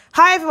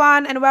Hi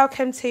everyone and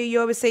welcome to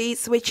Your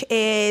Receipts, which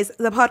is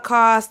the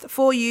podcast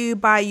for you,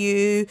 by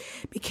you,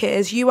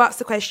 because you ask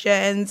the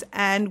questions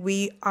and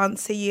we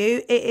answer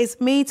you. It is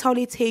me,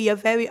 Tolly T, your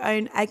very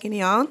own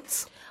agony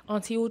aunt.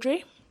 Auntie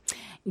Audrey.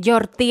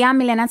 Your tía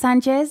Milena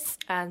Sanchez.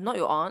 And not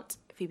your aunt,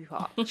 Phoebe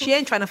Park. She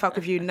ain't trying to fuck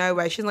with you, no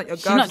way. She's not your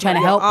girl. She's not trying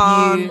to help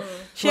you.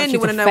 She only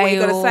want to know what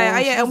you're going to say. Oh,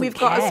 yeah, and we've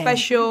got a care.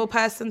 special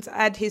person to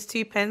add his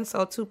 2 pence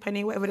or 2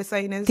 penny, whatever the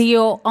saying is.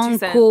 Tío,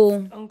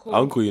 uncle.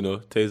 Uncle, you know,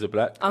 Taser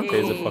Black.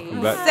 Taser fucking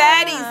Black.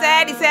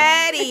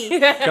 Zaddy.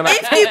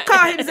 If you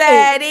call him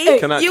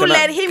Zaddy, you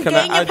let him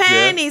get in your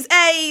panties.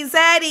 Hey,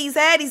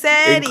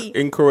 Zaddy.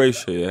 In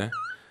Croatia, yeah,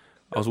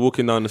 I was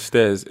walking down the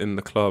stairs in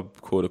the club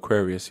called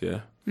Aquarius,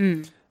 yeah,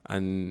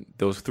 and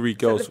there was 3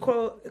 girls.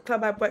 The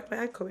club I worked my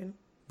ankle in.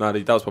 No,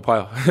 that was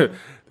Papaya.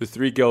 There's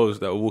 3 girls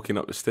that were walking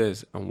up the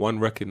stairs, and one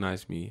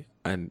recognized me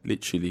and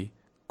literally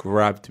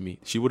grabbed me.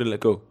 She wouldn't let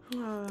go.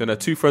 Then her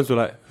 2 friends were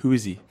like, "Who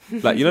is he?"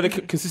 Like, you know, they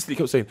consistently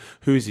kept saying,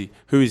 "Who is he?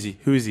 Who is he?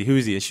 Who is he? Who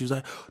is he?" And she was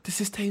like, "This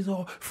is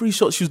Taser. 3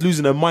 shots." She was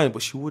losing her mind,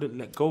 but she wouldn't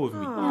let go of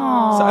me. So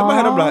in my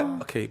head, I'm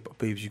like, "Okay, but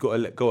babes, you gotta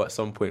let go at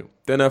some point."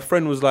 Then her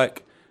friend was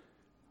like,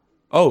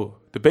 "Oh,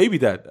 the baby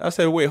dad." I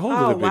said, "Wait, hold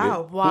on a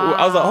minute." Wow.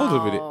 I was like, "Hold on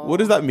a minute. What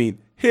does that mean?"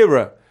 Hear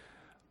her.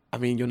 I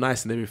mean, you're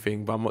nice and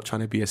everything, but I'm not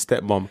trying to be a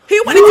stepmom.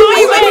 Who wanted to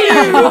be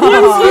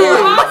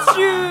with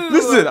you?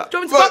 Listen, Do you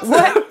want me to box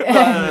her?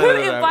 Who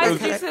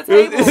invited you to the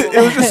table?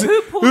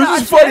 it was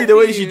just funny the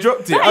way she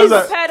dropped it. I was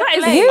like,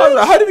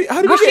 how did we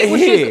get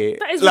here?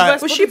 That is Like,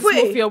 reverse was she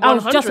pretty? Mafia I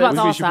was 100. just about to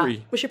was ask she that.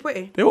 pretty? Was she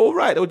pretty? They were all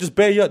right. They were just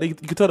bare young. You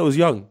could tell they was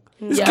young.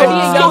 This Yeah, girl,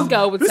 only a young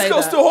girl would this say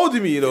girl's that. still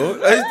holding me, you know.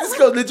 This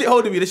girl's legit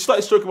holding me. They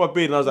started stroking my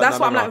beard, and I was like, That's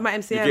nah, what I'm nah, like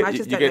with my MCM. You I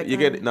just get, don't you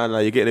let get, no,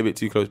 you're getting a bit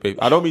too close, babe.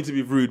 I don't mean to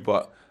be rude,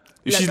 but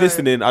if Let she's go.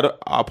 listening, I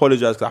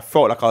apologize because I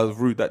felt like I was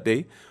rude that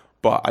day,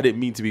 but I didn't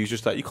mean to be. It's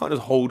just like you can't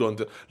just hold on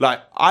to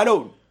I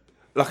don't.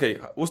 Okay,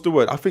 what's the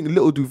word? I think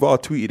Little Duval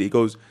tweeted it. He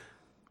goes,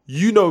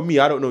 "You know me,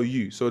 I don't know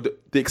you. So the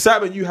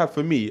excitement you have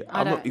for me,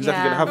 I'm not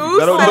exactly gonna have. Ooh,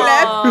 I don't know.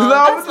 celeb. No,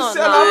 That's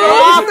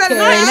I'm not just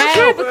nice. That's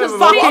True, because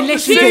Fucking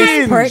listen to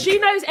this prick. she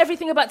knows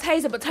everything about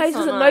Taser, but Taser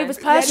doesn't know nice. this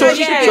person. So-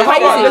 She so could be how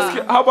about,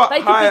 crazy. how about They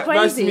could be hi, nice to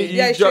crazy. meet you?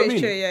 Yeah, do you know what I it's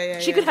mean? true. Yeah.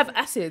 She could have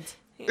acid.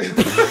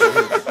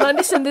 Like,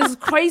 listen, there's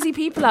crazy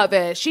people out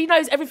there. She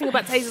knows everything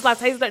about Taser's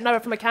life. Taser don't know her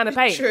from a can of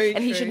paint. True,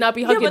 and he true. should now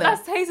be Yeah, hugging but her.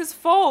 that's Taser's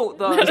fault,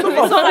 though. It's not my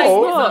not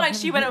fault. like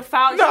she went and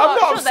found. No, I'm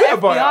she's not upset the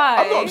about it.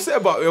 I'm not FBI. upset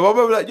about it.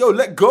 I'm like, yo,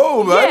 let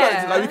go, man.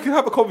 Yeah. Like, we can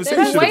have a conversation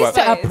There's about ways it.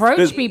 To approach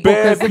There's people,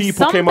 bare because if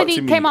people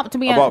somebody came up to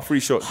me about and 3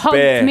 shots. hugged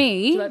Bare. Do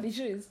me, you like these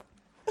shoes?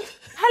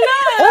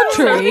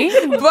 Audrey,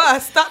 But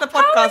start the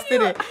podcast,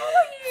 innit?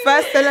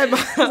 First dilemma.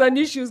 Because I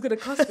knew she was going to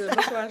cuss her.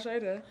 That's why I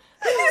showed her.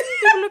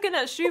 People looking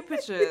at shoe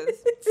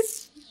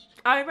pictures.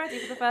 Are you ready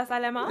for the first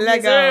dilemma?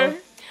 Lego.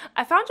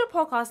 I found your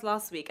podcast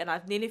last week, and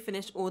I've nearly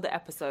finished all the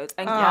episodes,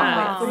 and can't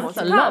wait for more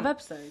That's to a lot come. of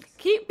episodes.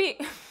 Keep being.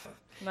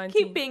 19.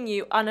 Keep being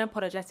you.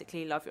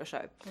 Unapologetically love your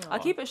show. I'll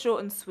keep it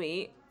short and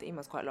sweet. The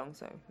email's quite long,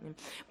 so.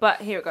 But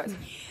here it goes.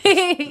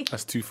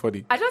 That's too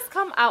funny. I just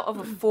come out of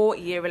a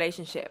 4-year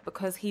relationship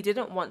because he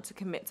didn't want to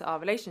commit to our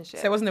relationship.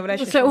 So it wasn't a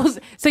relationship.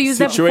 so you was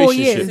there for 4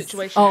 years.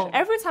 Situationship. Oh,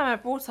 Every time I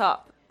brought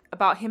up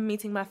about him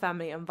meeting my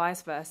family and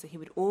vice versa, he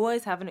would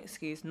always have an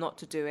excuse not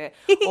to do it,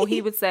 or he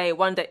would say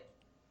one day,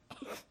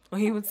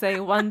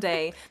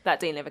 that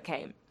day never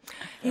came.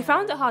 He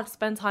found it hard to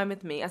spend time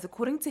with me, as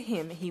according to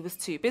him, he was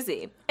too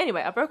busy.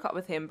 Anyway, I broke up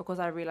with him because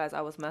I realized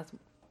I was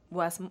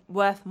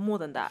worth more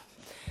than that.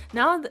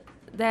 Now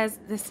there's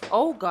this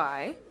old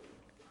guy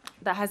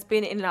that has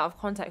been in and out of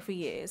contact for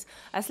years.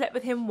 I slept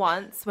with him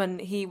once when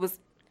he was.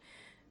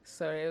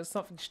 Sorry, it was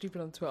something stupid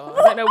on Twitter.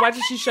 I don't know. Why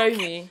did she show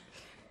me?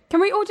 can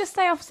we all just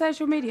stay off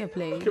social media,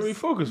 please? Can we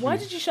focus? Why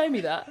please? did you show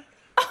me that?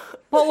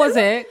 What was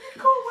it?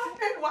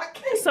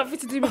 Something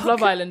to do with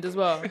Love Island as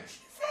well.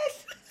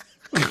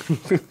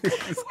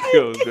 This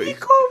girl's got You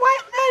call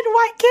white man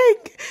white king.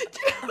 Do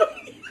you know what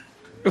I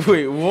mean?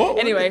 Wait, what?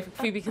 Anyway,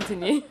 Phoebe,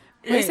 continue.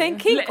 Are you saying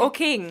king or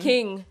king?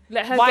 King.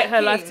 Let her White get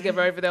her life king.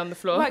 together over there on the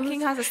floor. White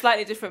king has a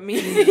slightly different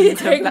meaning. to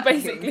King, black king.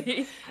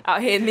 basically.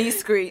 Out here in these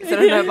streets, I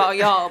don't know about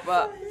y'all,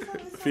 but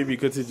Phoebe,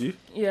 continue.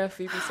 Yeah,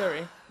 Phoebe,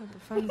 sorry. the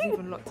phone's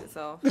even locked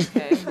itself.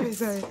 Okay.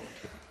 Sorry.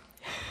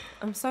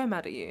 I'm so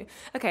mad at you.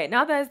 Okay,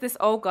 now there's this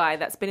old guy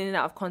that's been in and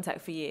out of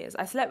contact for years.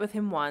 I slept with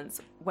him once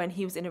when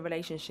he was in a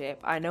relationship.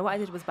 I know what I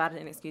did was bad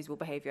and inexcusable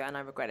behavior, and I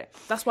regret it.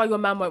 That's why your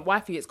man won't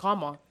wife you. It's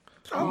karma.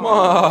 Come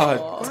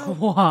on.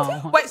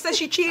 Wow. Wait, so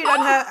she cheated on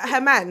her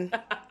man?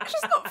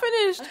 She's not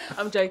finished.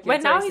 I'm joking. When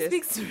it's now he racist.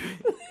 speaks to me.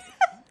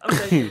 I'm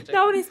joking.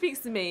 Now when he speaks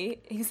to me,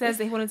 he says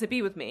that he wanted to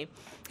be with me.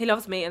 He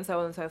loves me and so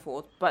on and so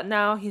forth. But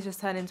now he's just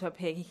turned into a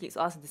pig. He keeps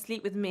asking to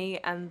sleep with me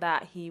and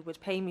that he would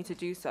pay me to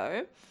do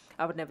so.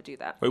 I would never do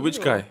that. Wait, which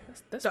guy?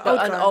 That's The old.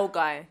 old An guy. old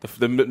guy.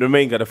 The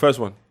main guy, the first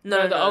one.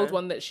 No, the old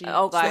one that she. An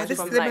old guy So this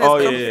from is a like... bit Oh,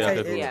 yeah,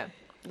 complicated. okay. Yeah.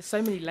 There's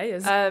so many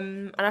layers.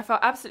 And I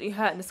felt absolutely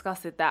hurt and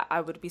disgusted that I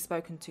would be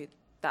spoken to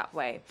that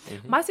way.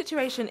 My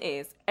situation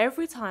is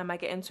every time I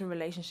get into a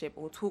relationship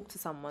or talk to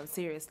someone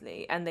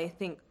seriously and they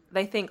think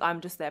they think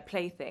I'm just their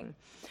plaything.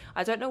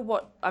 I don't know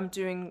what I'm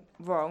doing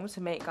wrong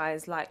to make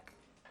guys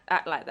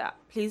act like that.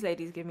 Please,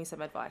 ladies, give me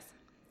some advice.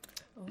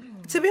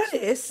 To be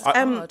honest,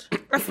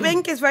 I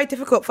think it's very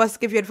difficult for us to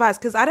give you advice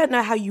because I don't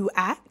know how you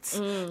act.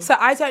 So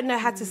I don't know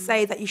how to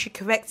say that you should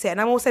correct it. And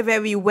I'm also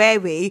very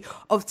wary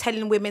of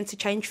telling women to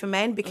change for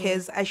men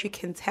because, as you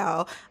can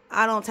tell,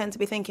 I don't tend to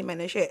be thinking men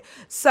are shit.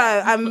 So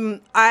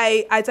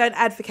I don't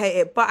advocate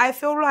it. But I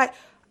feel like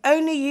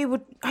only you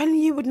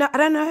would know. I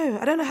don't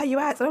know how you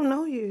act. I don't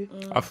know you.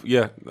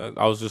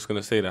 I was just going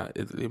to say that.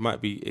 It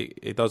might be,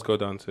 it does go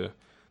down to,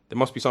 there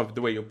must be something,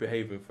 the way you're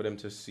behaving for them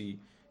to see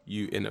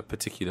you in a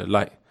particular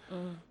light.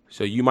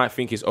 So you might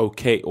think it's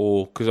okay,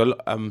 or because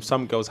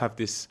some girls have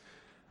this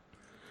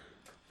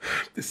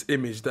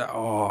image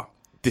that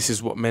this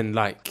is what men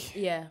like.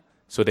 Yeah.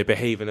 So they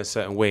behave in a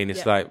certain way, and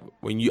it's like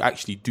when you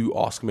actually do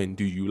ask men,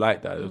 do you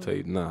like that? They'll tell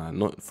you, nah,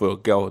 not for a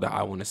girl that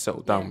I want to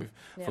settle down with.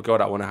 For a girl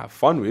that I want to have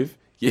fun with,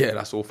 yeah,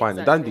 that's all fine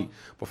and dandy.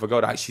 But for a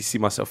girl that I actually see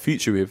myself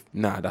future with,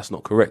 nah, that's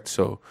not correct.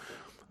 So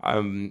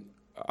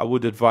I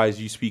would advise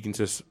you speaking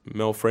to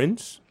male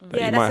friends that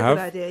you might have,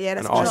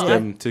 and ask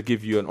them to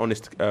give you an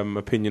honest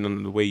opinion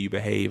on the way you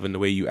behave and the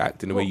way you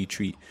act and the way you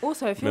treat.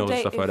 Also, if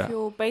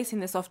you're basing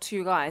this off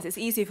two guys, it's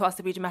easy for us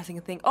to be dramatic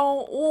and think,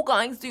 all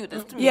guys do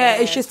this to me. Yeah,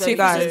 it's just two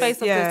guys. It's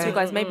based off those two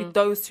guys. Maybe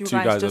those two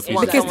guys just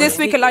want because this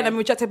week alone I'm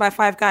rejected by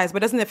 5 guys,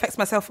 but it doesn't affect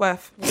my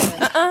self-worth.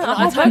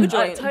 I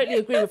totally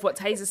agree with what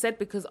Taser said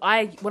because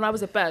when I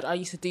was a bird, I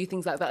used to do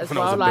things like that as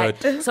well.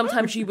 Like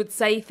sometimes you would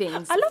say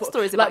things. I love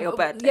stories about your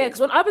bird. Yeah, because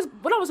when I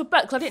was a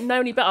bird, because I didn't know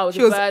any better. I was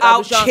a bird. I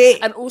was young,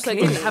 and also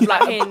didn't have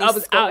I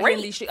was out here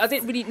in these streets. I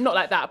didn't really, not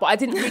like that, but I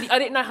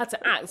didn't know how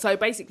to act. So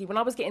basically, when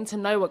I was getting to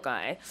know a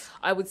guy,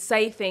 I would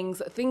say things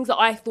that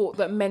I thought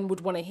that men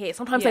would want to hear.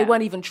 Sometimes they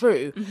weren't even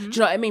true. Do you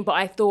know what I mean? But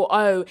I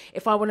thought,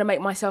 if I want to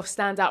make myself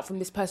stand out from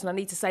this person, I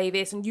need to say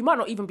this. And you might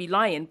not even be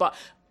lying, but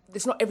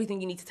it's not everything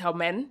you need to tell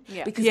men.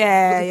 Because the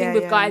thing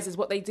with guys is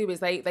what they do is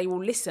they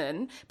will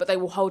listen, but they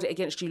will hold it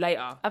against you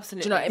later.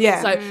 Absolutely. Do you know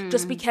what I mean? So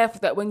just be careful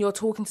that when you're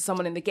talking to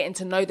someone and they're getting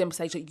to know them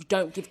stage, that you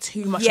don't give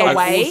too much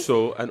away.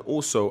 And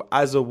also,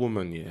 as a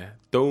woman,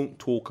 don't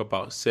talk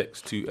about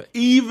sex to,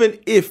 even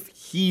if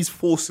he's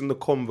forcing the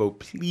convo,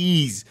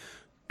 please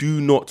do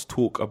not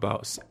talk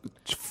about sex.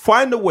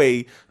 Find a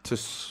way to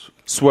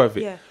swerve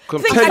it.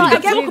 I'm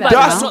telling you,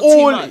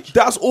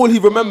 that's all he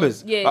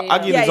remembers. I'll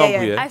give you an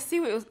example, I see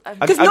what it was.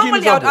 Because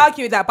normally I would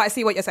argue with that, but I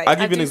see what you're saying. I'll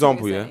give you an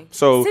example,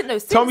 So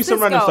tell me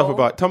some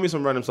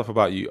random stuff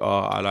about you.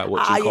 I like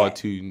watching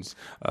cartoons.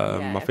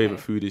 My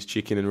favourite food is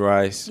chicken and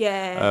rice.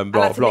 I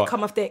like to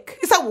come off dick.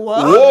 It's like,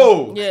 what?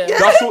 Whoa!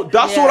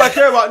 That's all I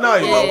care about now.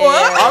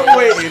 I'm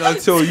waiting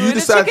until you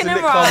decide to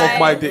come off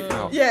my dick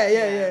now.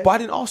 But I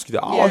didn't ask you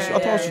that. I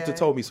asked you to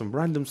tell me some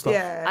random stuff.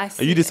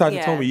 And you decided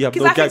to tell me you have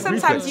no gag reflex. Because I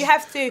think sometimes you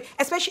have to,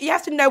 especially you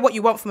have to know what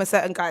you want from a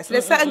certain guy. So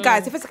there's certain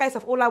guys, if it's a case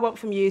of all I want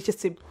from you is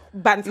just to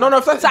banter. So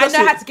I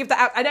know how to give that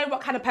out. I know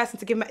what kind of person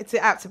to give it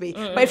out to be.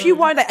 But if you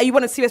want that, you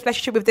want a serious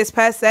relationship with this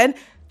person,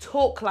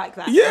 talk like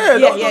that.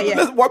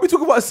 Why are we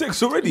talking about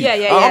sex already?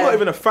 I'm not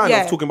even a fan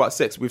of talking about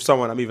sex with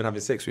someone I'm even having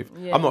sex with.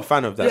 I'm not a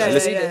fan of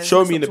that.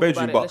 Show me in the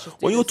bedroom. But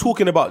when you're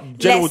talking about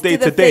general day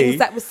to day,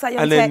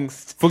 and then,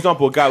 for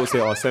example, a guy will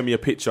say, send me a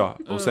picture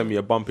or send me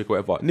a bum pic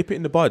or whatever. Nip it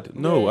in the bud.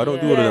 No, I don't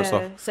do all of that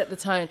stuff. Set the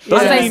tone.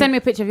 Send me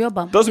a picture of your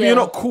bum. Doesn't mean you're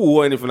not cool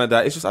or anything like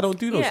that. It's just I don't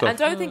do those stuff. I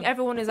don't think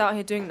everyone is out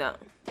here doing that.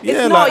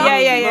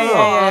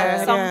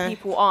 Some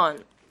people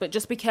aren't. But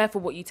just be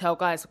careful what you tell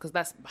guys, because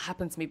that's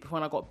happened to me before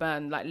when I got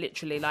burned. Like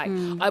literally,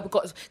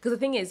 because the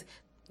thing is,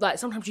 like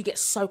sometimes you get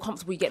so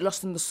comfortable, you get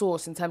lost in the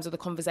sauce in terms of the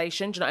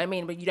conversation. Do you know what I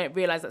mean? But you don't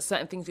realize that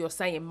certain things you're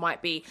saying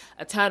might be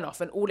a turn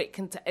off, and all it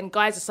can. And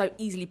guys are so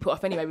easily put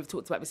off anyway. We've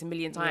talked about this a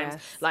million times.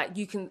 Yes. Like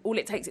all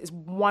it takes is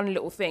one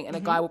little thing, and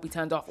a guy will be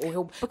turned off, or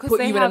he'll put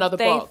you in another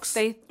box.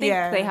 They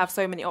think they have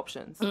so many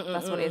options.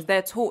 That's what it is.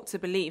 They're taught to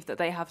believe that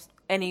they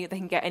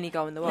can get any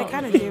girl in the world. They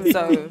kind of do.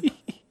 So.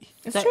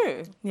 It's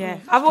true. Yeah.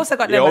 I've also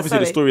got obviously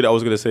the story that I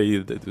was going to say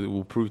that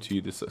will prove to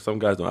you that some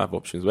guys don't have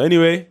options. But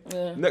anyway,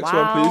 next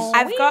one, please.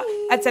 I've got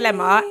a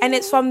dilemma, and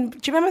it's from, do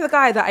you remember the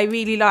guy that I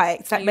really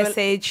liked that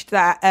messaged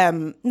that,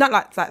 not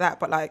like that,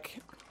 but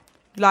like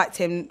liked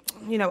him,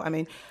 you know what I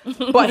mean?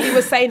 But he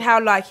was saying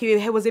how like he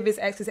was with his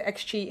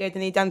ex cheated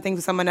and he'd done things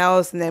with someone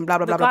else and then blah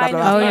blah blah blah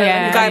blah. Oh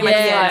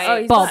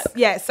yeah, Bob.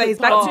 So he's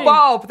back.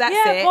 Bob, that's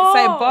it. Bob.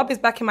 So Bob is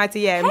back in my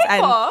DMs. Hey,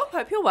 Bob,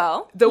 hope you're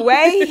well. The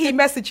way he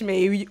messaged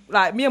me,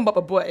 like me and Bob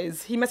are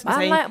boys. He messaged me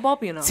saying, like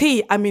Bob, you know.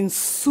 T, I'm in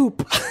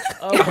soup.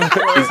 That's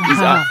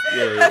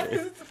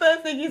the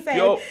first thing he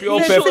said. Pure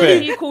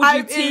Pepe. He called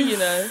you T, you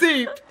know.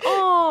 Soup.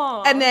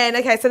 Oh. And then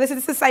so this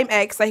is the same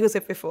ex that he was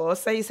with before.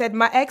 So he said,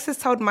 my ex has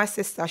told my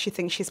sister she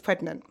thinks she's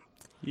pregnant.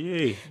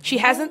 Yeah. She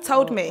hasn't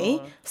told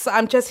me, so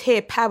I'm just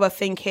here power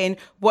thinking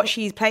what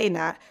she's playing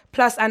at.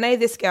 Plus, I know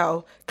this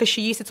girl because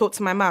she used to talk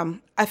to my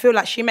mum. I feel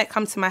like she might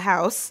come to my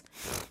house,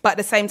 but at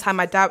the same time,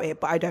 I doubt it,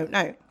 but I don't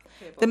know.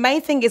 The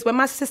main thing is when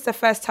my sister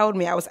first told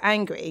me, I was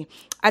angry.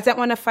 I don't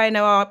want to phone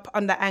her up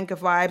on the anger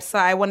vibe, so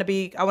I want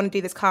to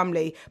do this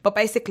calmly. But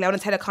basically, I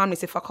want to tell her calmly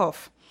to fuck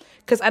off.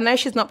 because I know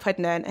she's not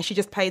pregnant and she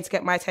just paid to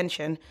get my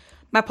attention.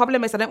 My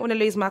problem is I don't want to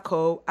lose my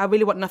cool. I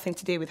really want nothing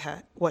to do with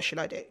her. What should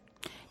I do?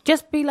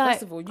 Just be like,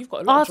 first of all, you've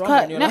got a lot of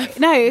drama in your life.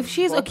 No, if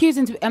she's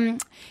accusing,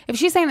 if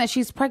she's saying that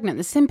she's pregnant,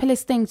 the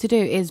simplest thing to do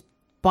is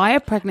buy a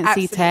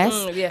pregnancy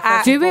test,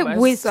 do it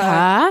with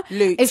her.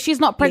 If she's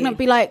not pregnant,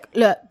 be like,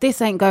 look, this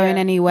ain't going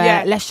anywhere.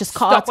 Yeah. Let's just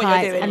cut our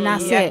ties, and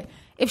that's it.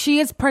 If she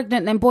is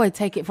pregnant, then boy,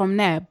 take it from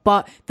there.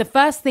 But the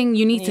first thing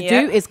you need to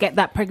do is get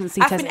that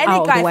pregnancy test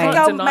out of the way. If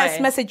a girl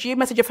message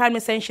your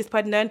family saying she's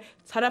pregnant,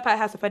 turn up at her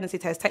house for pregnancy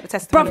test, take the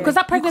test. Bro, because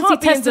that pregnancy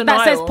test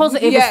that says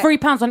positive is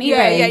 £3 on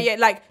eBay. Yeah.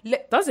 Like,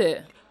 does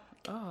it?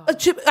 Oh.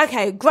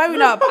 Okay,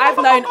 growing up,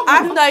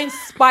 I've known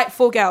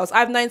spiteful girls. And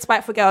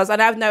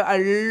I've known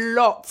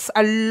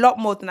a lot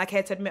more than I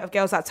care to admit of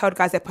girls that told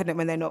guys they're pregnant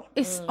when they're not.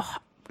 It's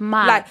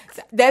mad. Like,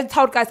 they've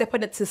told guys they're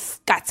pregnant to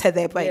scatter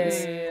their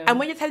brains. Yeah. And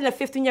when you're telling a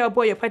 15-year-old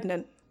boy you're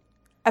pregnant,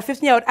 a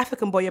 15-year-old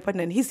African boy you're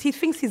pregnant, he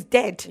thinks he's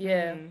dead.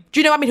 Yeah. Do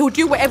you know what I mean? He'll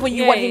do whatever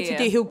you want him to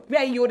do. He'll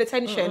pay you all the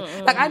attention.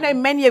 Like, I know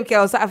many of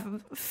girls that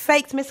have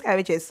faked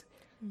miscarriages.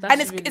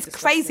 That's and it's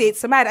crazy, it's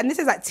so mad. And this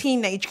is like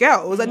teenage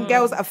girls and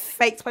girls that have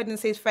faked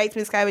pregnancies, faked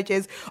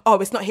miscarriages. Oh,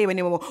 it's not here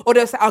anymore. Or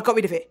they'll say, I got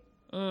rid of it.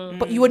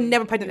 But you were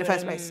never pregnant in the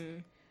first place.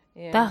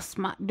 Yeah. That's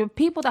mad. The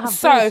people that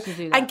have balls to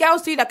do that. And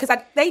girls do that because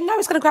they know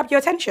it's going to grab your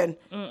attention.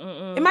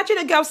 Imagine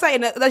a girl saying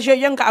that as you're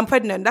younger, I'm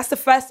pregnant. That's the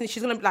first thing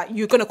she's going to be like,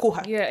 you're going to call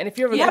her. Yeah, and if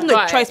you're a good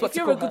guy, if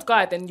you're a good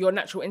guy, then your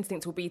natural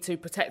instinct will be to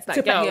protect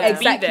that girl.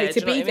 Exactly,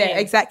 to be there.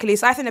 Exactly.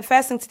 So I think the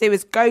first thing to do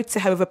is go to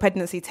her with a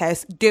pregnancy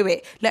test. Do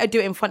it. Let her do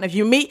it in front of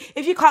you.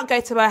 If you can't go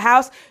to her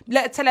house,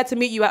 tell her to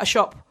meet you at a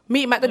shop.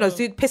 Meet at McDonald's,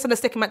 do piss on a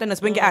stick in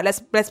McDonald's, bring it out.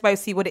 Let's both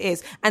see what it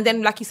is. And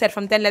then, like you said,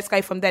 from then, let's go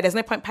from there. There's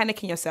no point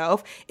panicking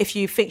yourself if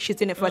you think she's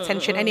doing it for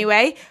attention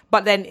anyway.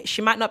 But then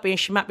she might not be and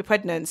she might be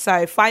pregnant.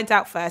 So find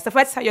out first. If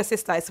I tell your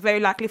sister, it's very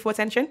likely for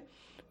attention.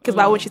 Because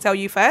why would she tell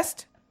you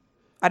first?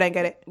 I don't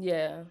get it.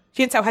 Yeah.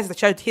 She didn't tell her sister, she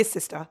told his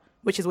sister,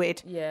 which is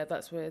weird. Yeah,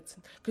 that's weird.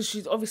 Because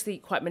she's obviously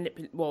quite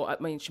manipulative. Well, I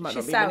mean, she might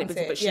not be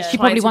manipulative, but she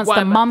probably wants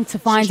the mum to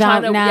find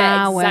out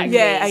now.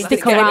 And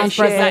stick around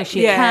for as long as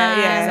she can.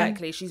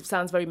 Exactly. She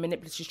sounds very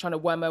manipulative. She's trying to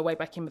worm her way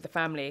back in with the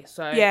family.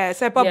 So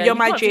so Bob, you're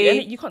my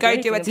G. Go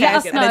do a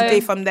test and then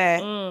do from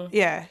there.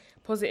 Yeah.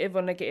 Positive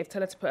or negative,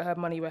 tell her to put her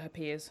money where her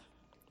pee is.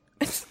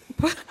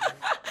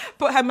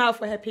 Put her mouth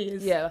where her pee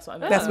is. Yeah, that's what I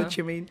mean. That's what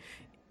you mean.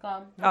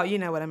 Oh, you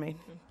know what I mean.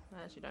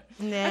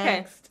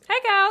 Next. Okay. Hey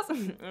girls.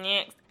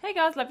 Next. Hey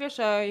girls, love your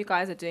show. You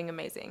guys are doing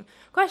amazing.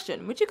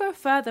 Question: would you go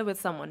further with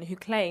someone who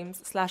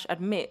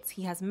claims/admits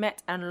he has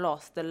met and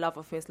lost the love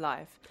of his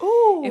life?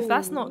 Ooh. If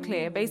that's not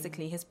clear,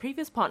 basically his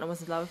previous partner was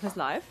the love of his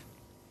life,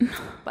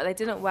 but they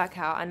didn't work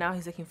out, and now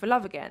he's looking for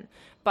love again.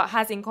 But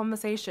has in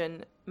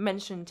conversation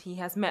mentioned he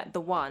has met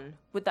the one.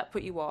 Would that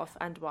put you off,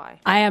 and why?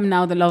 I am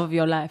now the love of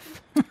your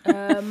life.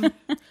 Do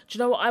you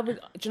know what Do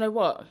you know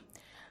what?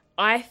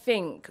 I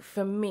think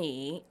for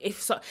me,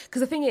 because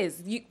the thing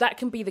is, that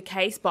can be the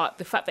case, but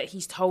the fact that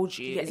he's told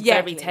you is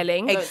very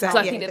telling. Exactly. So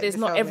I think that there's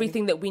not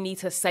everything that we need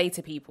to say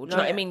to people. Do you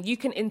know what I mean? You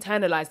can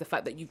internalize the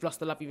fact that you've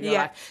lost the love of your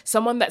life.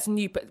 Someone that's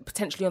new, but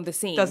potentially on the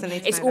scene,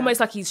 it's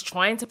almost like he's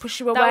trying to push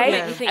you away.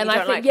 And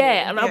I think,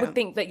 I would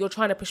think that you're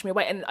trying to push me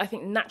away. And I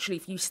think naturally,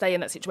 if you stay in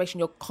that situation,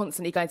 you're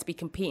constantly going to be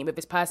competing with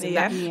this person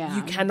that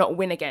you cannot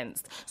win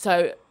against.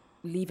 So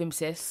leave him,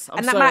 sis.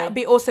 That might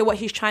be also what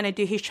he's trying to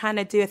do. He's trying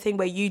to do a thing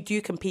where you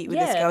do compete with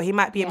this girl. He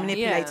might be a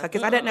manipulator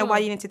because I don't know why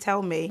you need to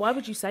tell me. Why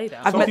would you say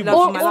that? I've met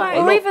love in my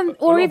life.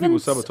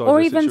 Or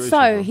even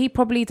so, he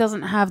probably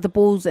doesn't have the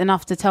balls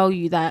enough to tell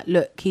you that.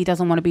 Look, he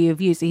doesn't want to be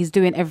with you, so he's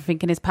doing everything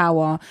in his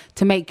power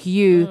to make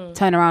you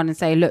turn around and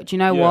say, "Look, do you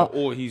know what?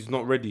 Or he's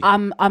not ready.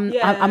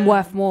 I'm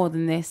worth more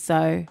than this."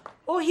 So.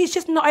 Or he's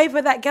just not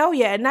over that girl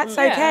yet, and that's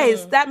okay.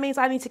 That means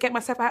I need to get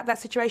myself out of that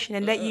situation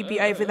and let you be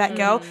over that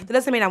girl. That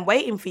doesn't mean I'm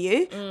waiting for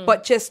you,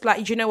 but just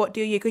like, you know what,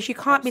 do you? Because you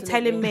can't be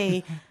telling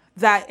me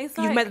that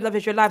you've met the love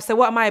of your life. So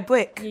what am I, a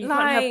brick? You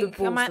can't have the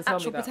balls am I an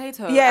actual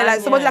potato? Yeah, like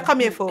someone that I come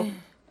here for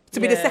to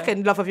be the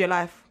second love of your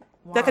life.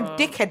 Wow. Like a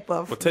dickhead,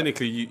 bruv. Well,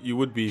 technically, you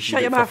would be.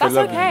 Shut your mouth. That's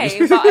okay.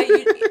 But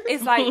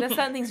it's like, there's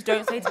certain things you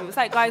don't say to people. It's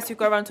like guys who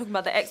go around talking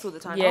about their ex all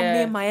the time. Yeah. Oh, me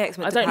and my ex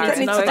went to Paris. I don't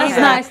need to know. That's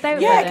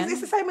nice. Because it's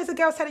the same as a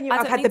girl telling you,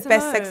 I've had the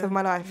best sex of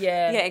my life.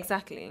 Yeah,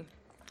 exactly.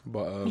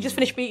 But, you just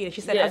finished beating.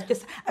 She said, "I've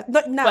just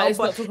not now,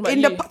 but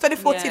in the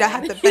 2014, I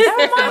had the best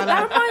sex of my life."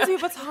 That reminds me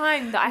of a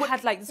time that I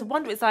had like this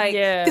one. It's like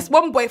this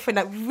one boyfriend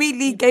that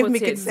really gave me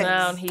good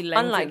sex.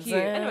 Unlike you,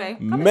 anyway.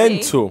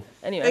 Mental.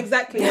 Anyway,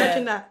 exactly.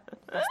 Imagine that.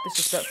 That's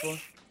disrespectful.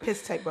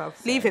 Piss take, bro.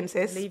 Leave him,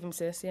 sis.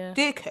 Yeah.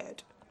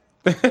 Dickhead.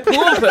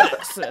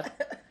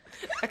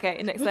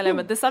 Okay, next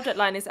dilemma. The subject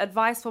line is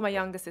advice for my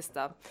younger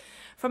sister.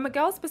 From a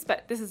girl's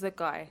perspective, this is a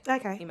guy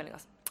emailing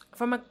us.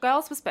 From a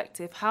girl's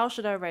perspective, how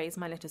should I raise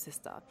my little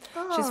sister?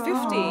 She's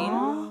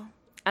 15,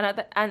 and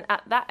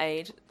at that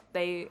age,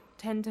 they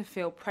tend to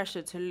feel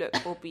pressure to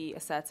look or be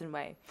a certain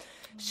way.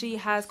 She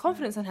has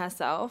confidence in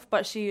herself,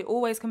 but she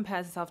always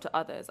compares herself to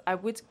others.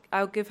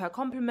 I'll give her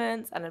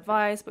compliments and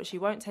advice, but she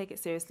won't take it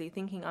seriously,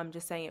 thinking I'm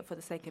just saying it for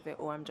the sake of it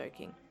or I'm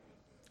joking.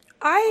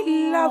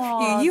 I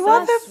love you. You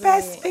are the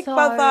best big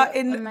brother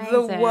in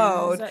the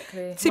world.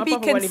 Exactly. To be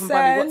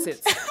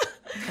concerned.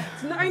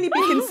 To not only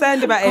be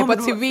concerned about it,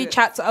 but to reach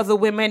out to other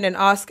women and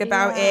ask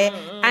about it.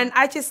 And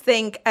I just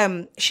think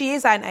she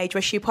is at an age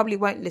where she probably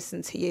won't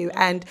listen to you.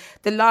 And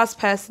the last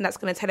person that's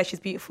going to tell her she's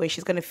beautiful and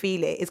she's going to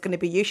feel it is going to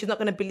be you. She's not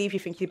going to believe you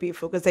think you're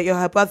beautiful because you're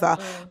her brother.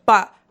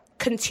 But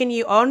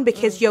continue on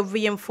because you're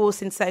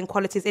reinforcing certain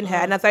qualities in her.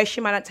 And although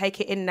she might not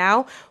take it in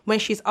now, when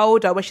she's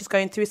older, when she's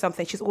going through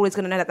something, she's always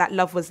going to know that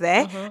love was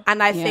there.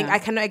 And I think I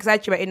cannot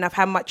exaggerate enough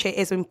how much it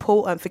is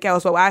important for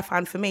girls, what I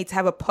found for me, to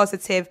have a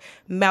positive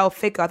male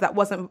figure that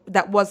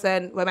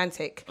wasn't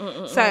romantic.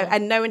 So,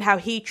 and knowing how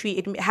he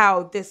treated me,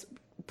 how this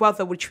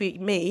brother would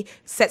treat me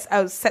sets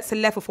a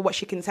level for what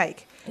she can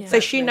take. So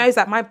she knows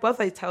that my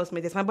brother tells me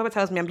this, my brother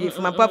tells me I'm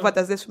beautiful, my brother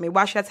does this for me.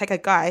 Why should I take a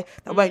guy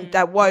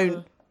that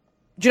won't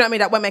do you know what I mean?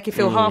 That won't make you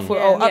feel halfway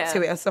or up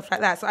to it and stuff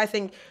like that. So I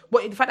think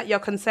the fact that you're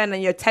concerned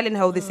and you're telling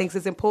her all these things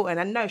is important.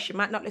 And no, she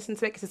might not listen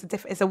to it because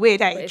it's a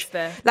weird age. It's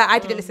there. Like I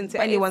didn't listen to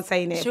anyone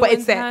saying it, but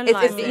it's there.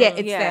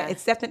 It's there.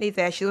 It's definitely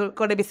there. She's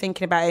got to be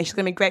thinking about it. And she's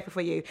going to be grateful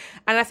for you.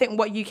 And I think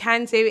what you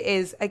can do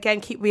is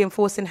again keep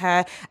reinforcing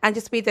her and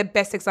just be the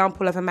best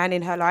example of a man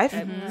in her life.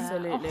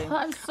 Absolutely.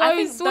 That's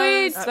so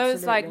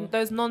sweet.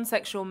 Those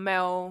non-sexual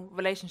male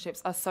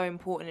relationships are so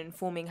important in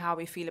forming how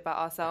we feel about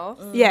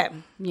ourselves.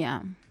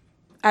 Yeah.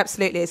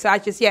 Absolutely. So I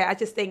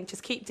just think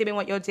just keep doing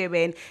what you're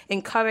doing.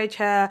 Encourage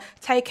her.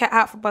 Take her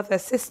out for brother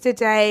sister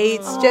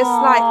dates. Just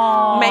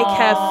like make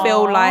her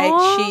feel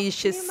like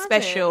she's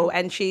special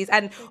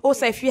and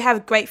also if you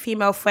have great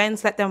female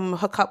friends, let them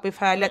hook up with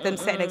her. Let them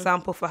set an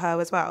example for her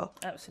as well.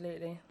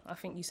 Absolutely. I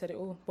think you said it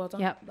all. Well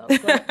done. Yep. That was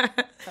great.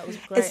 That was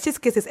great. It's just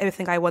because it's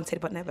everything I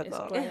wanted but never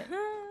got. Great.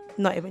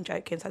 Not even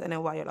joking. So I don't know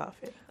why you're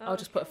laughing. I'll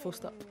just put a full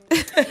stop.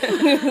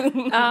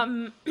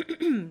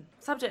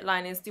 Subject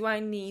line is, do I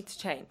need to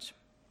change?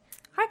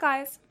 Hi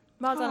guys,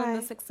 well done on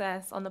the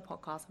success on the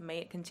podcast. May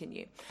it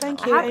continue.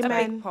 Thank you. I have a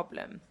big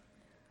problem.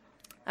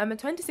 I'm a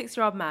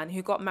 26-year-old man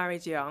who got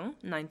married young,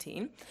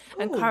 19,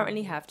 and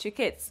currently have 2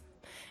 kids.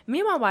 Me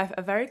and my wife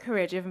are very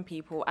career-driven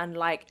people, and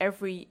like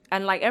every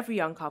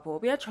young couple,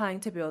 we are trying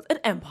to build an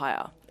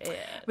empire. Yeah.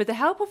 With the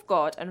help of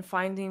God and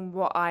finding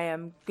what I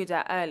am good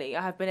at early,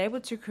 I have been able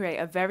to create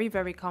a very,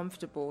 very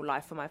comfortable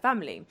life for my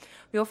family.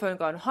 We often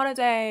go on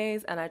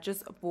holidays, and I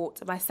just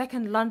bought my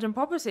second London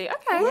property.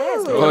 Okay,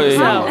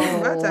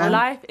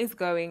 life is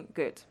going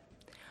good.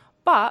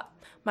 But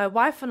my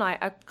wife and I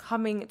are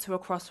coming to a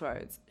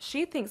crossroads.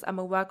 She thinks I'm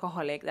a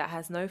workaholic that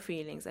has no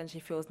feelings and she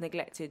feels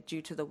neglected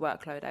due to the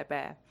workload I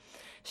bear.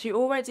 She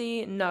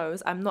already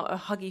knows I'm not a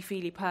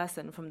huggy-feely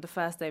person from the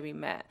first day we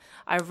met.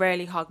 I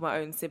rarely hug my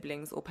own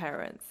siblings or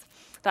parents.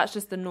 That's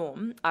just the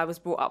norm I was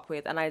brought up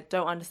with, and I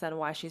don't understand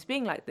why she's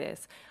being like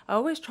this. I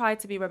always tried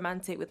to be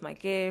romantic with my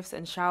gifts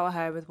and shower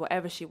her with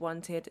whatever she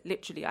wanted.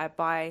 Literally, I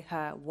buy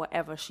her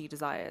whatever she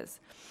desires.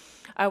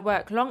 I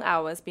work long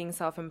hours being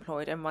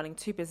self-employed, and running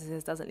 2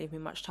 businesses doesn't leave me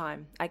much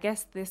time. I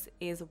guess this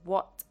is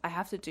what I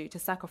have to do to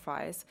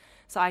sacrifice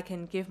so I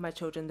can give my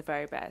children the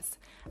very best.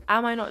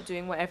 Am I not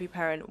doing what every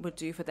parent would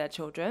do for their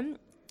children?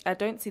 I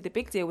don't see the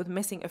big deal with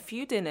missing a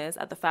few dinners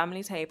at the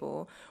family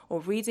table or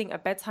reading a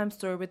bedtime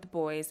story with the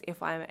boys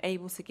if I am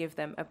able to give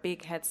them a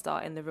big head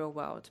start in the real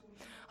world.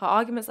 Our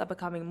arguments are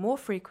becoming more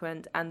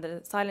frequent and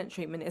the silent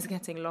treatment is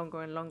getting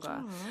longer and longer.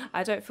 Aww.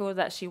 I don't feel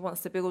that she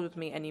wants to build with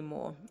me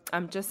anymore.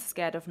 I'm just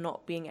scared of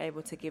not being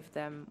able to give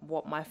them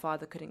what my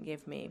father couldn't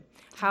give me.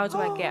 How do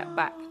I get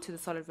back to the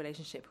solid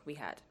relationship we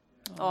had?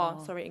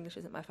 Oh, sorry, English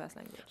isn't my first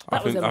language.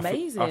 That was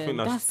amazing. I think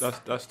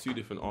that's 2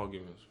 different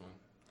arguments, man.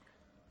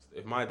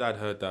 If my dad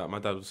heard that, my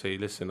dad would say,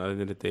 listen, at the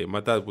end of the day, my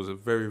dad was a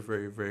very,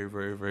 very, very,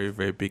 very, very,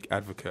 very big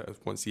advocate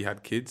of once he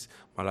had kids,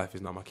 my life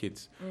is not my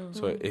kids. Mm-hmm.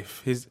 So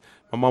if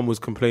my mum was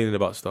complaining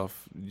about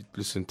stuff,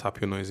 listen,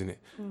 tap your nose in it.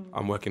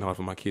 I'm working hard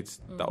for my kids.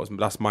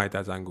 That's my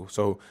dad's angle.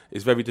 So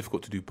it's very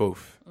difficult to do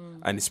both.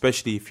 And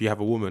especially if you have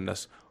a woman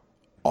that's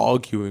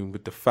arguing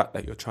with the fact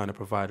that you're trying to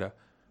provide a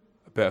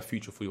better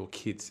future for your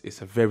kids,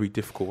 it's a very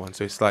difficult one.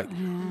 So it's like,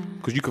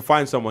 because you could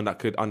find someone that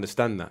could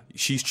understand that.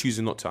 She's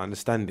choosing not to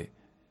understand it.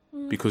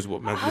 Because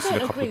man's missing a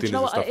couple of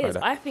dinners and stuff like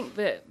that. I think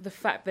that the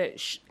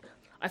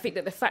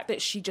fact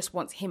that she just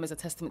wants him as a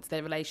testament to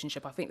their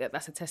relationship. I think that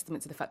that's a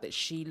testament to the fact that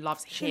she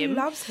loves him. She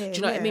loves him. Do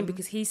you know what I mean?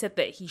 Because he said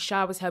that he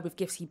showers her with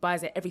gifts, he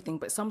buys her everything.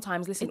 But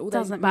sometimes, listen, all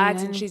those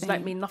bags and shoes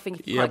mean nothing.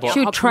 If you can't get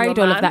she would trade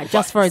all of that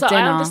just for a dinner. So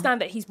I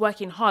understand that he's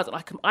working hard.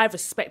 I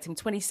respect him.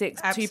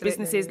 26, absolutely. 2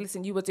 businesses.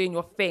 Listen, you were doing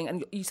your thing,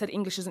 and you said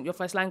English isn't your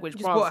first language. You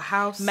just bought a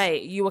house,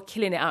 mate. You were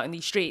killing it out in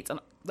these streets, and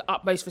the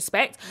utmost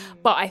respect.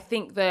 But I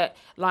think that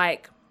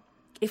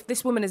if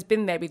this woman has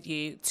been there with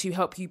you to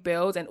help you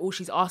build and all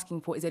she's asking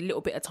for is a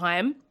little bit of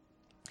time,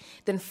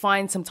 then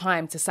find some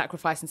time to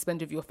sacrifice and spend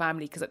with your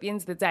family. Because at the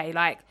end of the day,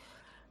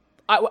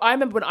 I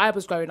remember when I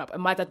was growing up,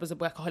 and my dad was a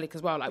workaholic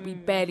as well. Like, we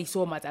barely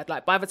saw my dad.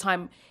 Like, by the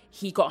time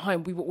he got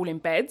home, we were all in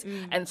bed.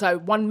 And so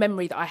one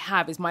memory that I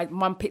have is my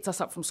mum picked us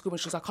up from school, and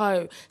she was like,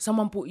 "Oh,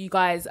 someone bought you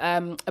guys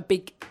a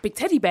big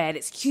teddy bear. And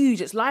it's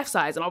huge. It's life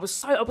size." And I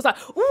was like,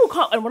 "Ooh,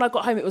 can't." And when I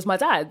got home, it was my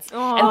dad's.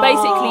 Oh. And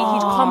basically,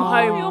 he'd come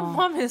home. Your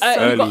mum is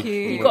so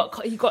cute.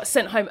 He got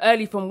sent home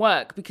early from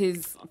work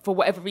because for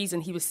whatever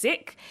reason he was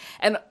sick.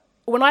 And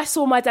when I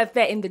saw my dad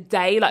there in the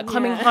day, like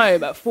coming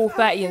home at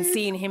 4:30 and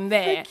seeing him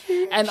there,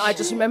 and I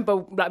just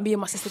remember, like, me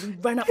and my sister, we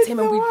ran up to him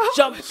and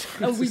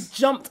we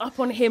jumped up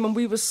on him, and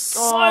we were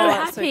so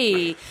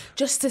happy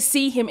just to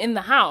see him in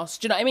the house.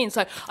 Do you know what I mean?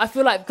 So I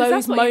feel like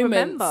those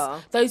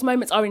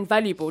moments are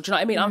invaluable. Do you know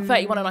what I mean? I'm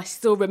 31 and I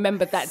still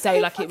remember that day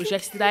like it was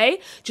yesterday.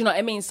 Do you know what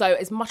I mean? So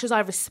as much as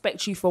I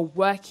respect you for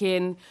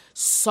working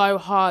so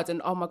hard,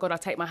 and oh my God, I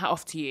take my hat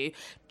off to you,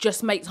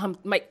 just make time,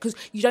 because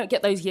you don't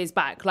get those years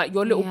back. Like,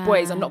 your little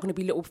boys are not going to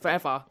be little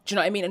forever. Do you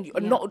know what I mean?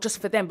 And not just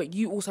for them, but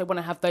you also want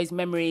to have those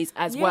memories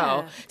as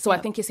well. So I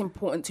think it's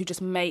important to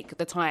just make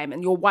the time,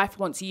 and your wife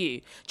wants you.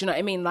 Do you know what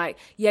I mean? Like,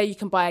 yeah, you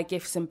can buy her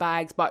gifts and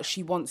bags, but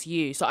she wants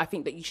you. So I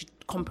think that you should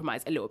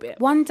compromise a little bit.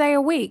 One day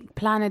a week,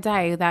 plan a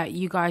day that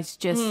you guys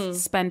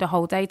just spend a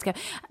whole day together.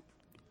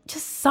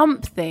 Just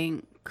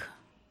something.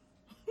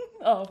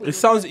 It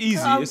sounds easy.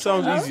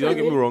 Don't get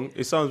me wrong.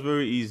 It sounds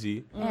very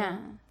easy. Yeah.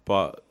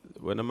 But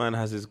when a man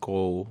has his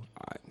goal,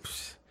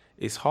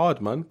 it's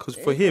hard, man. Because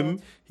for him,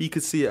 he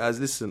could see it as,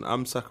 listen,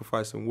 I'm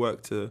sacrificing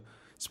work to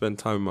spend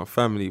time with my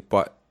family,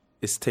 but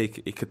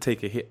it could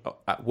take a hit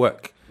at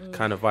work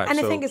kind of vibe. And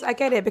the thing is, I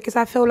get it, because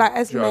I feel like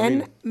as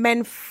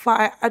men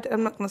fight.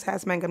 I'm not going to say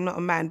as men, I'm not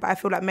a man, but I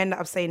feel like men that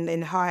I've seen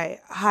in high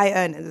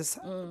earners,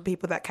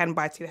 people that can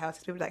buy 2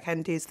 houses, people that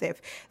can do stuff,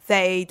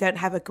 they don't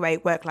have a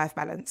great work-life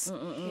balance.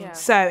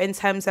 So in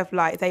terms of,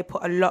 like, they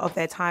put a lot of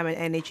their time and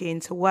energy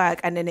into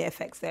work, and then it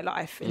affects their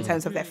life in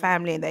terms of their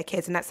family and their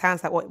kids. And that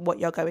sounds like what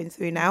you're going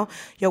through now.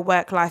 Your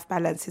work-life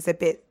balance is a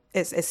bit,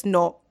 it's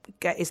not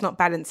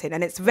balancing,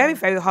 and it's very,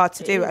 very hard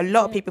to do. A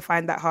lot of people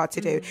find that hard to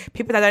do.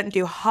 People that don't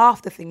do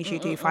half the things you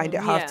do find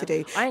it hard to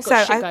do. I ain't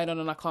got shit going on,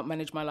 and I can't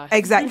manage my life.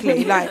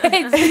 Exactly, like,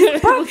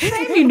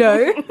 you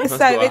know.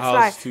 So it's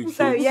like,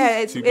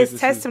 it's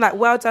testing. Like,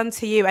 well done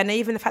to you, and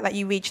even the fact that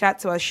you reached out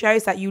to us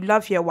shows that you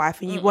love your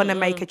wife and you want to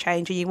make a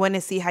change, and you want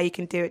to see how you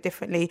can do it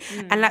differently.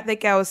 And like the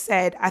girl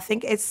said, I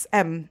think it's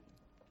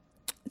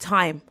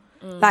time.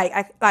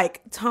 Like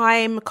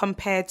time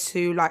compared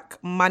to, like,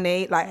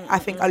 money. Like, I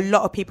think a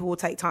lot of people will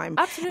take time,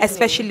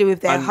 especially with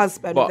their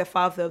husband, with the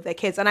father of their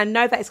kids. And I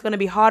know that it's going to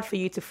be hard for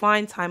you to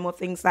find time or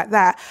things like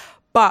that.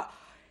 But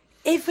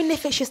even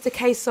if it's just a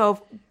case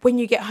of when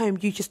you get home,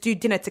 you just do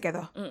dinner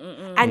together,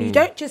 and you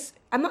don't just,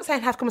 I'm not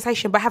saying have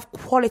conversation, but have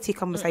quality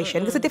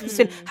conversation. There's a difference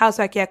between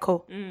housework,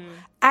 cool.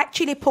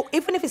 Actually put,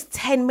 even if it's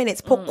 10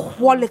 minutes, put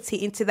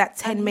quality into that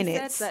 10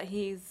 minutes. He said that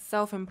he's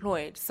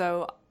self-employed,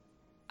 so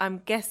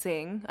I'm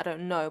guessing, I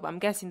don't know, but I'm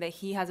guessing that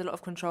he has a lot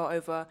of control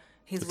over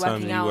his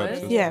working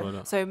hours.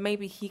 So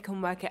maybe he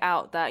can work it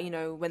out that, you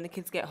know, when the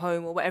kids get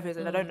home or whatever it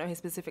is, I don't know his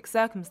specific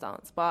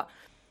circumstance, but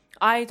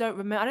I don't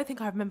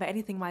think I remember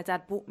anything my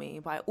dad bought me,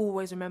 but I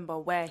always remember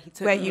where he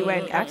took me. You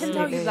went. I can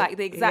tell you, like,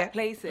 the exact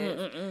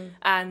places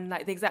and,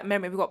 like, the exact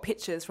memory. We've got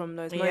pictures from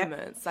those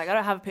moments. Like, I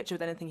don't have a picture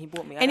of anything he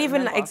bought me. And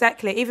even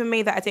even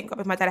me that I didn't go up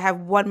with my dad, I have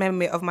one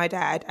memory of my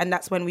dad, and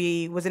that's when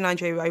we was in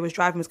Nigeria. I was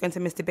driving, was going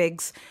to Mr.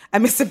 Biggs,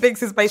 and Mr.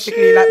 Biggs is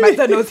basically like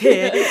McDonald's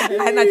here.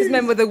 And I just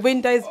remember the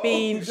windows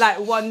being, like,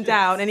 one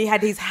down, and he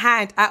had his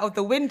hand out of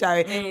the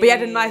window, but he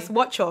had a nice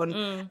watch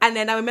on. And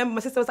then I remember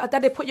my sister was like,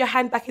 "Daddy, put your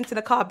hand back into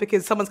the car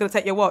because someone's going to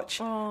take your watch."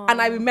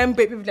 And I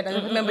remember it vividly.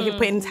 I remember him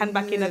putting his hand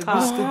back in the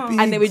car,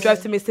 and then we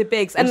drove to Mr.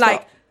 Biggs. And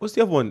what's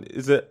the other one?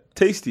 Is it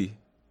Tasty?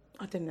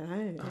 I don't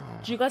know.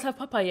 Do you guys have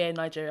papaya in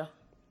Nigeria?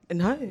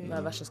 No,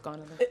 that's just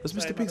gone. Was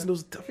Mr. Biggs and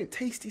those, I think,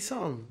 Tasty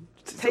something.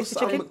 Tasty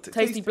chicken?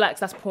 Tasty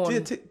Blacks, that's porn.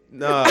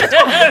 No. That's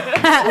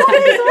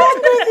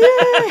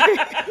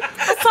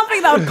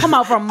something that would come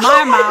out from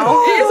my mouth.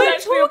 We're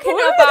talking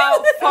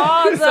about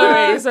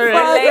father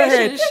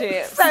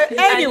relationships. So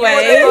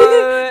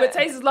anyway, but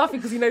Taste is laughing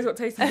because he knows what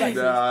Tasty Blacks is.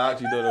 No, I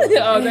actually don't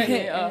know. Don't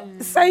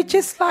you? So I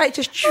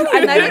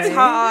know it's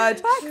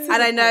hard,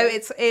 and I know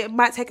it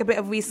might take a bit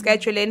of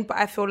rescheduling, but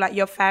I feel like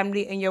your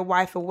family and your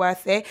wife are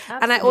worth it.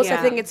 Absolutely. And I also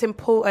think it's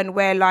important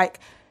where, like,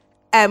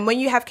 when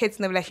you have kids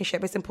in the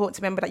relationship, it's important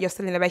to remember that you're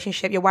still in a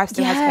relationship. Your wife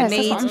still has her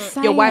needs.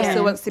 Your wife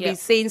still wants to be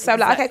seen. So,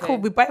 like, okay, cool,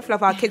 we both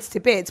love our kids to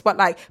bits, but,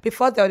 like,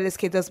 before the oldest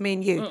kid, there's me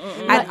and you.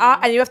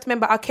 And you have to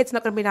remember, our kids are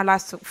not going to be in our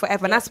lives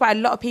forever. And that's why a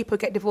lot of people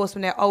get divorced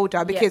when they're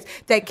older, because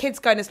their kids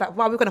go and it's like,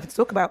 wow, we're going to have to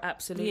talk about.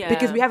 Absolutely.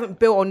 Because we haven't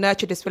built or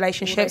nurtured this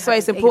relationship. So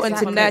it's important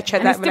to nurture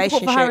that relationship. It's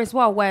difficult for her as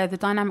well, where the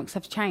dynamics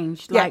have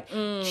changed. Like,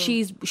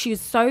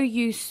 she's so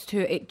used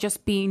to it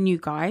just being you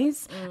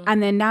guys.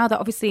 And then now that,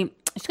 obviously,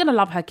 she's going to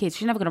love her kids.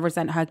 She's never going to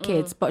resent her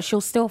kids, but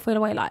she'll still feel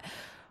away like,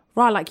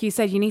 right, like you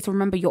said, you need to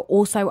remember you're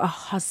also a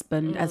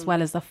husband as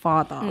well as a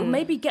father. Or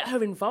maybe get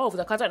her involved.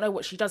 Like, I don't know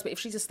what she does, but if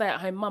she's a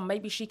stay-at-home mum,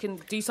 maybe she can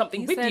do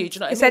something with you. Do you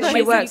know what I mean?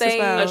 She works as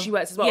well. She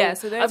works as well. Yeah,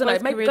 so they're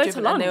both career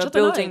driven and they were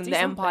building the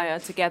empire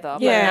together.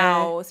 But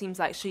now it seems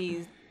like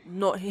she's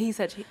not. He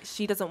said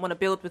she doesn't want to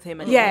build with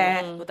him anymore.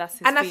 Yeah, but that's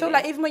his and I feel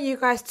like even when you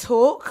guys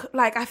talk,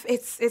 like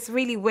it's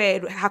really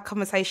weird how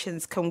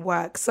conversations can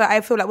work. So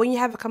I feel like when you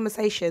have a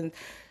conversation,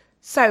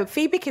 so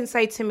Phoebe can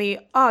say to me,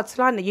 "Oh,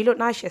 Talana, you look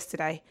nice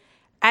yesterday,"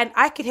 and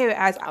I could hear it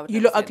as, "You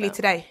look ugly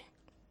today."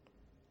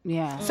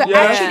 Yeah. So do you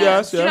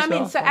know what I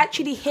mean? So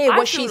actually hear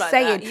what she's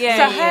saying.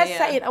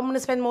 Saying, "I want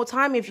to spend more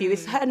time with you."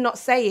 It's her not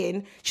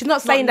saying. She's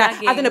not saying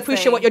that I don't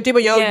appreciate what you're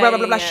doing. You're blah blah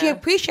blah blah. She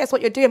appreciates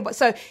what you're doing, but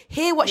so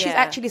hear what she's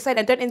actually saying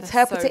and don't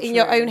interpret it in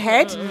your own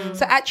head.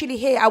 So actually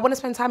hear, "I want to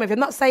spend time with you." I'm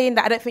not saying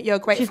that I don't think you're a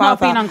great father. She's not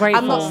being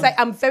ungrateful. I'm not saying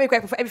I'm very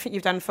grateful for everything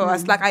you've done for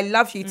us. Like I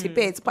love you to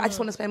bits, but I just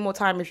want to spend more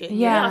time with you.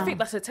 Yeah, I think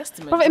that's a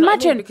testament. But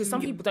imagine because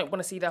some people don't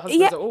want to see their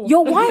husbands at all.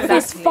 Your wife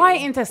is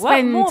fighting to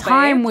spend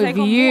time with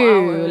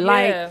you,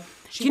 like.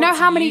 Do you know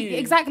how many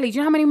Do you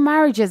know how many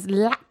marriages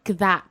lack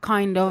that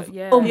kind of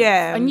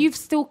and you've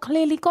still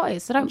clearly got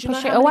it, so don't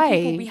push it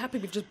away. People be happy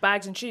with just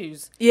bags and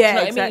shoes. Yeah, you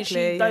know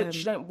exactly. I mean?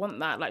 She don't want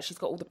that. Like she's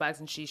got all the bags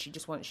and shoes. She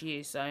just wants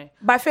you. So,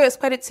 but I feel it's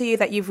credit to you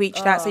that you've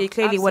reached out. So you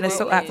clearly want to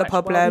sort out the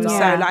problem.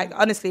 So like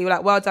honestly,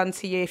 like well done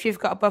to you. If you've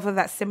got a brother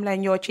that's similar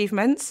in your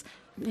achievements.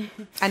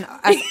 And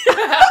how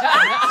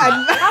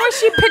is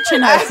she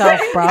pitching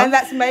herself, bro? And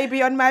that's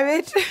maybe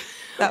unmarried.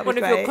 One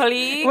of your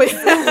colleagues.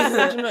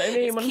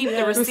 Keep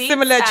the receipts.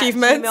 Similar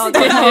achievements.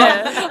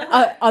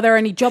 Are there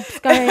any jobs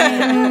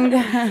going?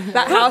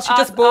 That house you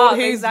just bought.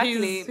 Who's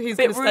going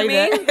to stay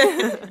there?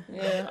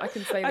 Yeah, I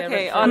can stay there.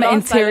 Okay, I'm an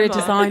interior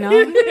designer.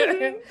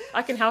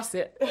 I can house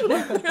it.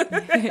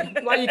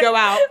 While you go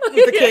out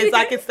with the kids,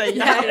 I can stay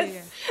there.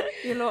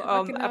 You know,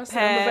 a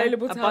pair,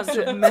 available a to bunch house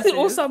of messes.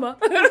 all summer.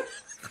 I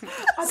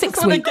just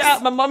want to get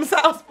out my mum's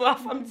house, but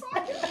I'm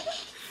tired.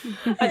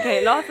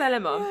 Okay, last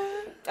element.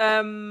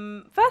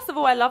 First of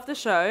all, I love the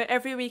show.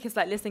 Every week it's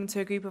like listening to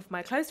a group of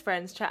my close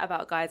friends chat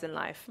about guys in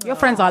life. Your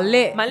friends are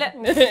lit. My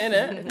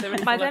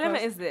dilemma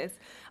is this.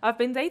 I've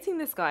been dating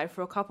this guy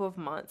for a couple of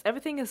months.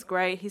 Everything is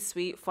great. He's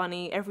sweet,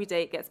 funny. Every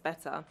date gets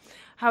better.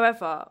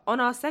 However, on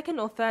our second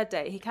or third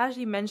date, he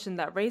casually mentioned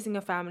that raising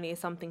a family is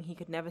something he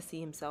could never see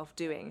himself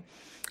doing.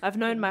 I've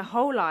known my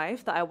whole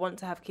life that I want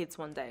to have kids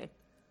one day.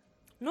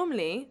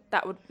 Normally,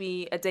 that would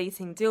be a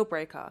dating deal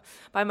breaker,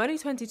 but I'm only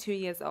 22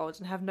 years old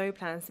and have no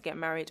plans to get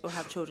married or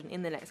have children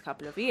in the next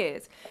couple of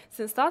years.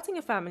 Since starting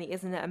a family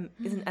isn't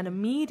an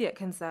immediate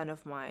concern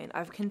of mine,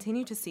 I've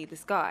continued to see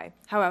this guy.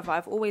 However,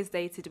 I've always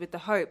dated with the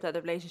hope that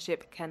the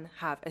relationship can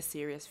have a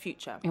serious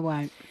future. It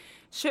won't.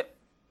 Should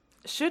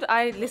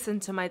I listen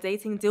to my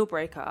dating deal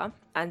breaker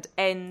and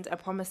end a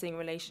promising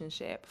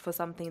relationship for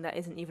something that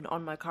isn't even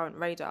on my current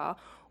radar?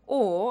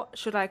 Or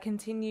should I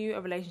continue a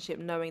relationship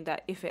knowing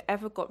that if it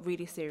ever got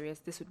really serious,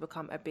 this would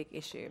become a big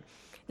issue?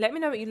 Let me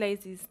know what you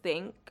ladies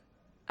think.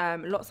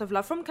 Lots of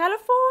love from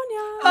California.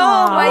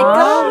 Oh my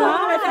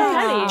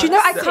God. Do you know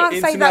I can't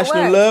say that word?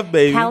 International love,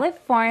 baby.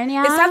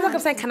 California. It sounds like I'm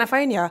saying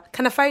California.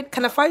 California.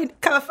 California.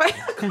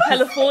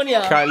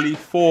 California.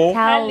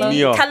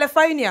 California.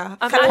 California.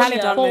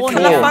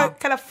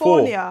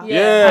 California.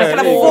 Yeah.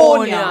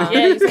 California.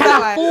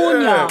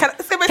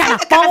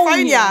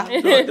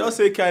 Don't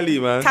say Cali,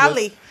 man.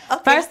 Cali.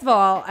 Okay. First of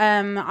all,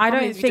 I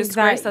don't think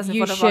that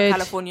you should. Our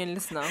Californian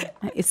listener.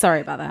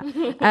 Sorry about that.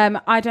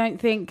 I don't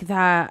think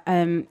that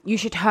you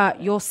should hurt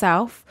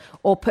yourself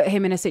or put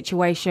him in a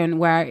situation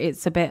where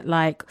it's a bit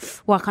like,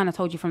 well, I kind of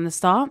told you from the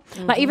start.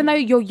 Mm-hmm. Like, even though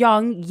you're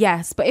young,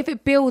 yes, but if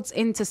it builds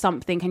into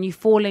something and you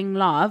fall in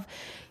love,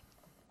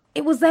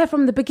 it was there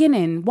from the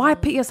beginning. Why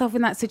put yourself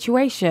in that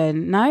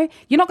situation? No,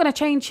 you're not going to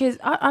change his.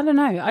 I don't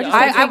know.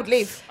 I would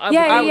leave.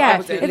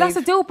 Yeah. If that's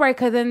a deal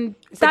breaker, then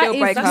that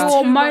is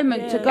your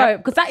moment to go,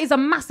 because that is a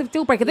massive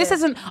deal breaker. This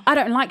isn't, I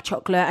don't like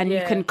chocolate and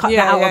you can cut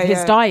that out of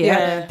his diet.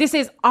 Yeah. This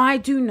is, I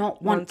do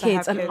not want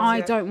kids and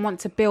I don't want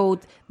to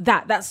build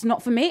that. That's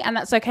not for me, and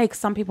that's okay because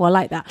some people are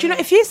like that. Do you know,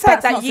 if you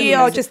said that you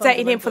are just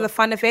dating him for the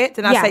fun of it,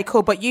 then I say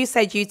cool. But you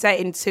said you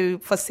dating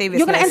for seriousness.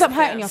 You're going to end up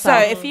hurting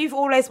yourself. So if you've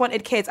always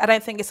wanted kids, I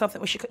don't think it's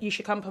something you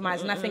should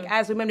compromise. And I think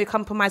as women, we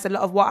compromise a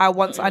lot of what our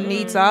wants, our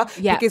needs are,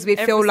 because we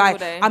feel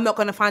like I'm not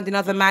going to find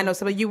another man or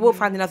something. You will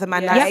find another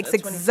man. It's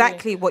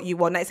exactly what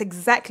you want. It's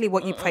exactly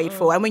what you prayed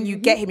for. And when you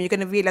get him, you're going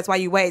to realize why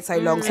you waited so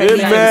long. So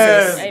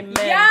Amen.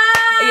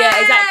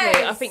 Yeah,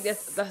 exactly. I think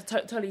that's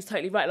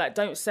totally right. Like,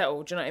 don't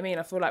settle. Do you know what I mean?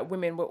 I feel like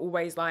women were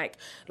always like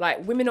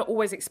women are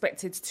always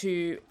expected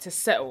to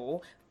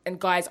settle. And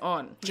guys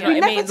aren't. Do you know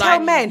what I mean? Tell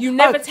men. You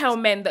never tell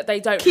men that they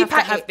don't have to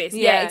have this.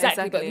 Yeah,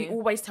 exactly. But you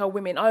always tell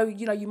women,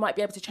 you might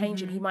be able to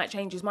change him. He might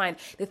change his mind.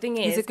 The thing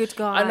is, he's a good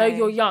guy. I know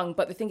you're young,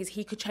 but the thing is,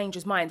 he could change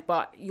his mind.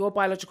 But your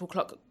biological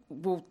clock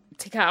will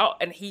tick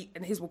out and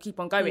his will keep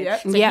on going.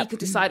 So he could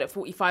decide at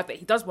 45 that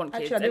he does want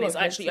kids, and it's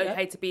actually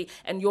okay to be,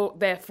 and you're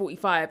there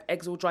 45,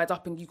 eggs all dried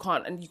up, and you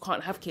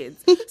can't have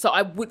kids. So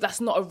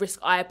that's not a risk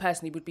I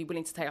personally would be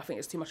willing to take. I think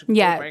it's too much of a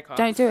deal breaker.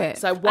 Don't do it.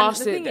 So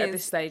whilst at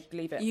this stage,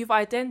 leave it. You've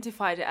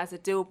identified it as a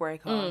deal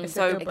breaker,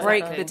 so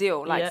break the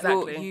deal. Like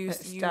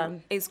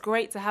it's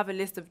great to have a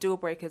list of deal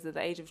breakers at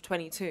the age of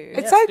 22.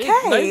 It's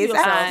okay. It's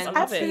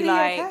absolutely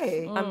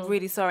okay. I'm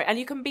really sorry, and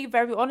you can be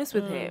very honest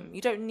with him.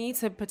 You don't need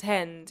to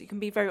pretend. You can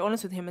be very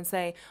honest with him and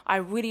say, I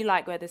really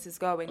like where this is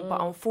going, but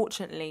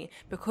unfortunately,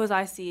 because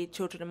I see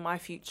children in my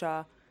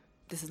future,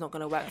 this is not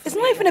going to work for It's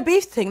me. not even a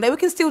beef thing. Like, we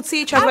can still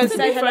see each other and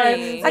say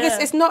hello. Like,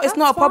 it's not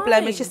a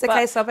problem. It's just a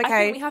case of, okay.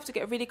 I think we have to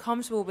get really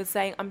comfortable with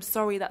saying, I'm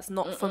sorry, that's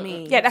not for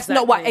me. Yeah, that's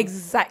not what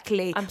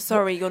exactly. I'm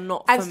sorry, you're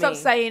not for me. And stop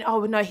saying,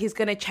 oh, no, he's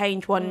going to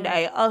change one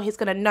day. Oh, he's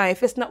going to know.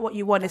 If it's not what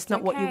you want, it's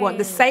not what you want.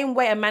 The same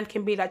way a man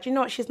can be like, you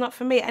know what, she's not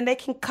for me. And they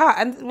can cut.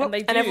 And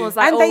everyone's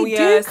like, oh,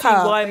 yeah, see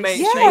why mate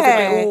changed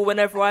a bit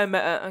whenever I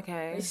met her.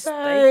 Okay.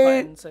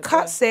 So,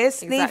 cut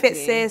sis, leave it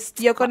sis.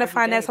 You're going to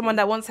find out someone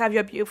that wants to have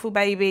your beautiful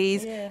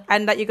babies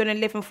and that you're going to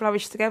live and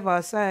flourish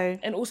together. So,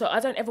 and also, I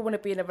don't ever want to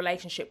be in a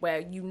relationship where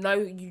you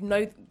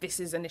know this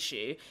is an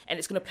issue and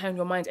it's going to play on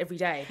your mind every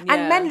day.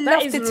 And men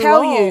love to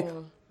tell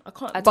you. I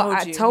can't. I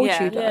told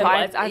you. But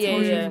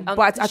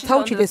I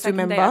told you this.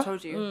 Remember? I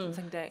told you.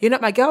 You're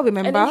not my girl.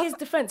 Remember? And in his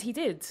defense, he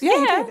did. Yeah,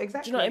 he did.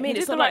 Exactly. Do you know what I mean?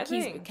 It's not like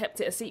he's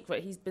kept it a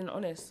secret. He's been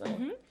honest.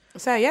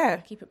 So yeah,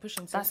 keep it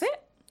pushing. That's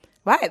it.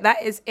 Right,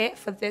 that is it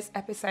for this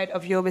episode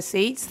of Your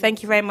Receipts.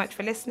 Thank you very much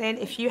for listening.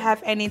 If you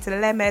have any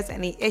dilemmas,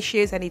 any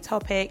issues, any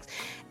topics,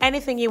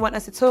 anything you want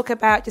us to talk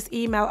about, just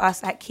email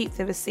us at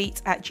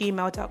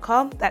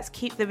keepthereceipts@gmail.com. That's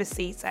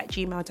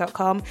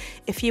keepthereceipts@gmail.com.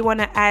 If you want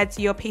to add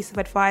your piece of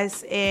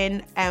advice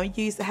in,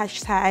 use the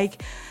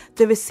hashtag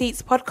The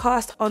Receipts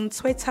Podcast on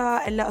Twitter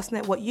and let us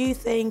know what you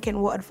think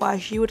and what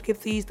advice you would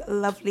give these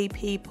lovely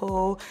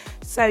people.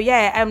 So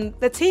yeah,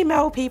 the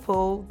T-mail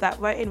people that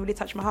wrote in really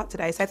touched my heart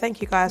today. So thank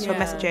you guys for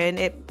messaging.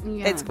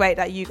 It's great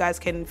that you guys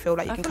can feel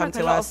like you can come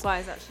to us. Of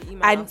guys actually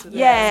email and us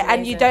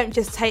and you don't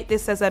just take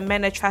this as a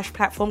men are trash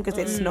platform, because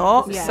it's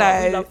not. Yeah.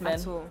 So we love men.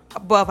 I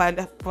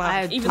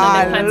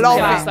love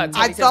it.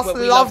 I just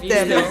love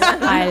them.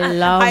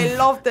 I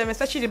love them,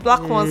 especially the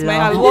black ones,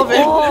 man. I love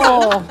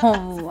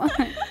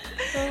it.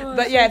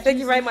 But yeah, thank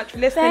you very much for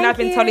listening. I've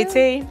been Tolly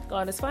T,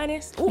 Ghana's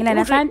finest.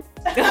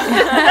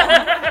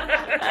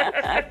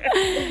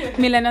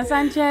 Milena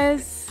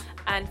Sanchez,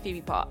 and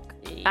Phoebe Park,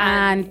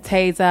 and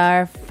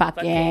Taser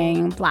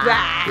fucking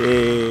Black.